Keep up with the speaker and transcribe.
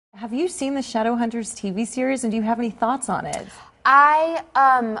Have you seen the Shadowhunters TV series, and do you have any thoughts on it? I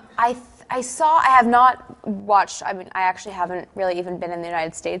saw. I have not watched. I mean, I actually haven't really even been in the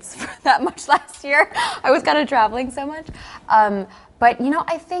United States for that much last year. I was kind of traveling so much. But you know,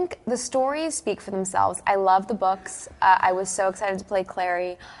 I think the stories speak for themselves. I love the books. I was so excited to play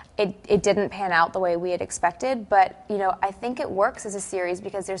Clary. It didn't pan out the way we had expected, but you know, I think it works as a series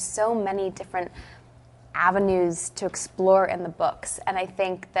because there's so many different avenues to explore in the books, and I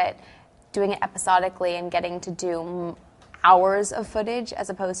think that doing it episodically and getting to do hours of footage as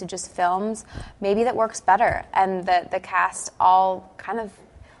opposed to just films, maybe that works better, and the cast all kind of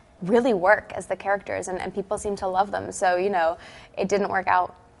really work as the characters, and people seem to love them. So, you know, it didn't work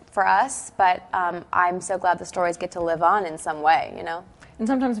out for us, but I'm so glad the stories get to live on in some way, you know? And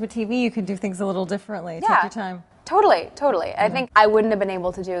sometimes with TV, you can do things a little differently. Yeah. Take your time. Totally. I think I wouldn't have been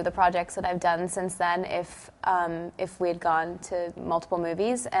able to do the projects that I've done since then if we had gone to multiple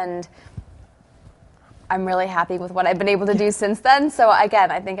movies, and I'm really happy with what I've been able to do since then. So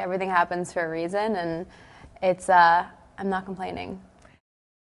again, I think everything happens for a reason, and it's I'm not complaining.